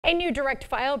A new direct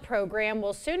file program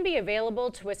will soon be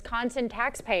available to Wisconsin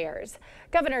taxpayers.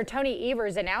 Governor Tony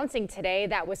Evers announcing today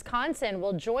that Wisconsin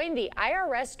will join the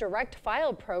IRS direct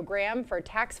file program for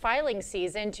tax filing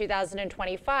season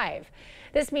 2025.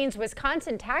 This means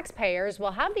Wisconsin taxpayers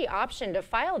will have the option to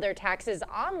file their taxes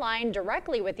online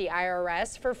directly with the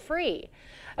IRS for free.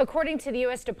 According to the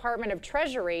U.S. Department of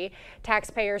Treasury,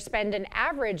 taxpayers spend an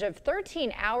average of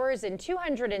 13 hours and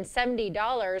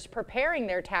 $270 preparing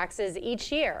their taxes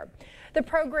each year. The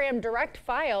program Direct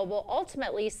File will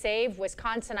ultimately save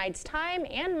Wisconsinites time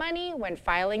and money when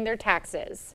filing their taxes.